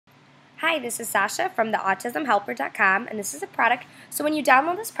Hi, this is Sasha from the autismhelper.com, and this is a product. So when you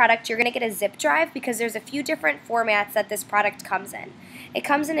download this product, you're going to get a zip drive because there's a few different formats that this product comes in. It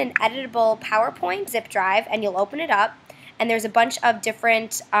comes in an editable PowerPoint zip drive, and you'll open it up, and there's a bunch of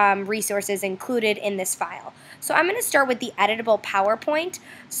different resources included in this file. So I'm going to start with the editable PowerPoint.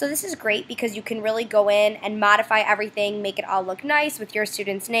 So this is great because you can really go in and modify everything, make it all look nice with your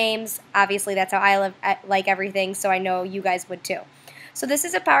students' names. Obviously, that's how I like everything, so I know you guys would too. So this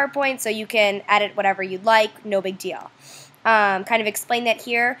is a PowerPoint, so you can edit whatever you'd like, no big deal. Kind of explain that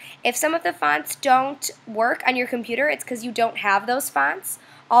here. If some of the fonts don't work on your computer, it's because you don't have those fonts.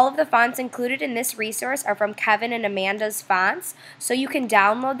 All of the fonts included in this resource are from Kevin and Amanda's fonts, so you can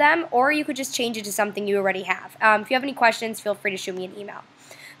download them, or you could just change it to something you already have. If you have any questions, feel free to shoot me an email.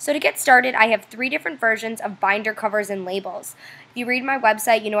 So to get started, I have 3 different versions of binder covers and labels. If you read my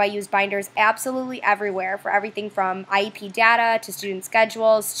website, you know I use binders absolutely everywhere for everything from IEP data to student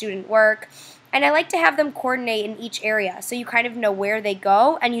schedules, student work, and I like to have them coordinate in each area so you kind of know where they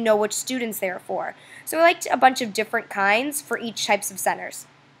go and you know which students they're for. So I liked a bunch of different kinds for each types of centers.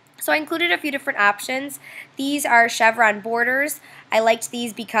 So I included a few different options. These are chevron borders. I liked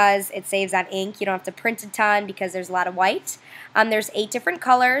these because it saves on ink. You don't have to print a ton because there's a lot of white. There's 8 different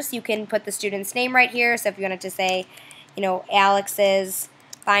colors. You can put the student's name right here. So if you wanted to say, you know, Alex's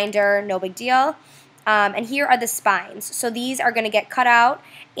binder, no big deal. And here are the spines. So these are going to get cut out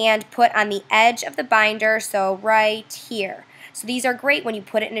and put on the edge of the binder, so right here. So these are great when you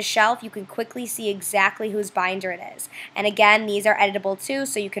put it in a shelf. You can quickly see exactly whose binder it is. And again, these are editable too,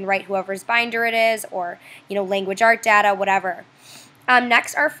 so you can write whoever's binder it is, or language art data, whatever.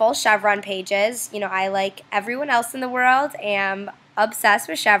 Next are full chevron pages. I, like everyone else in the world, am obsessed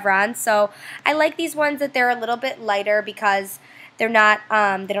with chevrons. So I like these ones that they're a little bit lighter because they're not,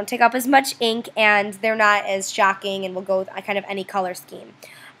 they don't take up as much ink, and they're not as shocking, and will go with kind of any color scheme.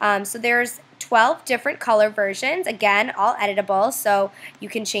 So there's 12 different color versions, again, all editable, so you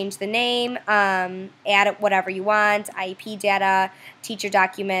can change the name, add whatever you want, IEP data, teacher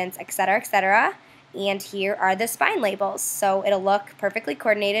documents, etc., etc. And here are the spine labels, so it'll look perfectly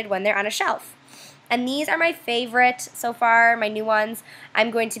coordinated when they're on a shelf. And these are my favorite so far, my new ones.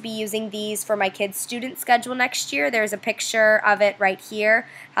 I'm going to be using these for my kids' student schedule next year. There's a picture of it right here,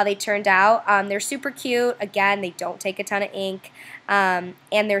 how they turned out. They're super cute. Again, they don't take a ton of ink. And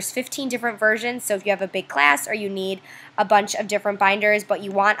there's 15 different versions, so if you have a big class or you need a bunch of different binders but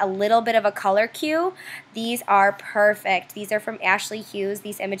you want a little bit of a color cue, these are perfect. These are from Ashley Hughes,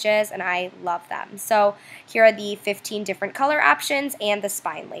 these images, and I love them. So here are the 15 different color options and the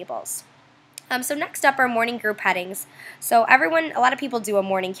spine labels. So next up are morning group headings. So a lot of people do a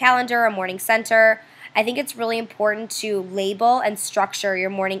morning calendar, a morning center. I think it's really important to label and structure your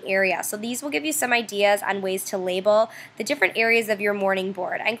morning area. So these will give you some ideas on ways to label the different areas of your morning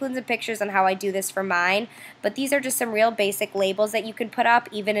board. I include some pictures on how I do this for mine, but these are just some real basic labels that you can put up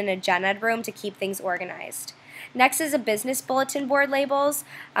even in a gen ed room to keep things organized. Next is a business bulletin board labels.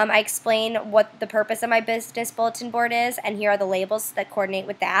 I explain what the purpose of my business bulletin board is, and here are the labels that coordinate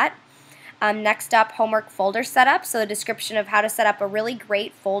with that. Next up, homework folder setup, so a description of how to set up a really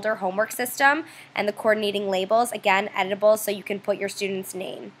great folder homework system and the coordinating labels, again, editable so you can put your student's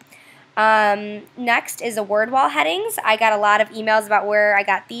name. Next is a word wall headings. I got a lot of emails about where I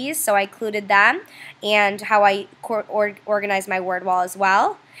got these, so I included them and how I organize my word wall as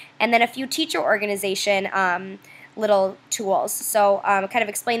well. And then a few teacher organization little tools. So kind of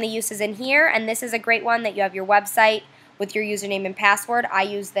explain the uses in here, and this is a great one that you have your website with your username and password. I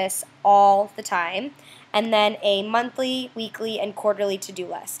use this all the time. And then a monthly, weekly, and quarterly to-do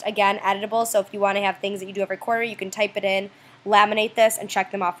list. Again, editable, so if you want to have things that you do every quarter, you can type it in, laminate this, and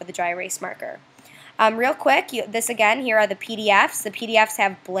check them off with a dry erase marker. Real quick, this again, here are the PDFs. The PDFs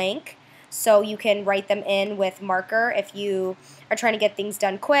have blank, so you can write them in with marker if you are trying to get things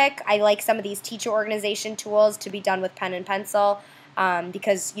done quick. I like some of these teacher organization tools to be done with pen and pencil,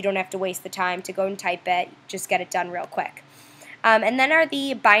 because you don't have to waste the time to go and type it, just get it done real quick. And then are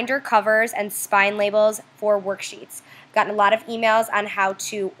the binder covers and spine labels for worksheets. I've gotten a lot of emails on how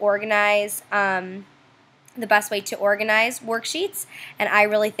to organize, the best way to organize worksheets, and I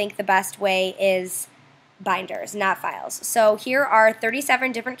really think the best way is binders, not files. So here are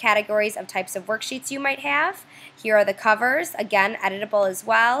 37 different categories of types of worksheets you might have. Here are the covers, again, editable as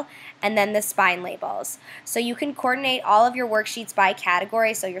well, and then the spine labels. So you can coordinate all of your worksheets by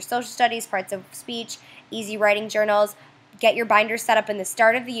category, so your social studies, parts of speech, easy writing journals. Get your binders set up in the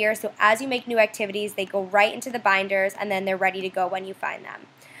start of the year, so as you make new activities, they go right into the binders, and then they're ready to go when you find them.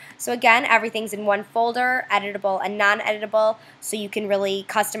 So again, everything's in one folder, editable and non-editable, so you can really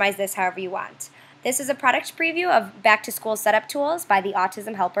customize this however you want. This is a product preview of Back to School Setup Tools by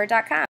theautismhelper.com.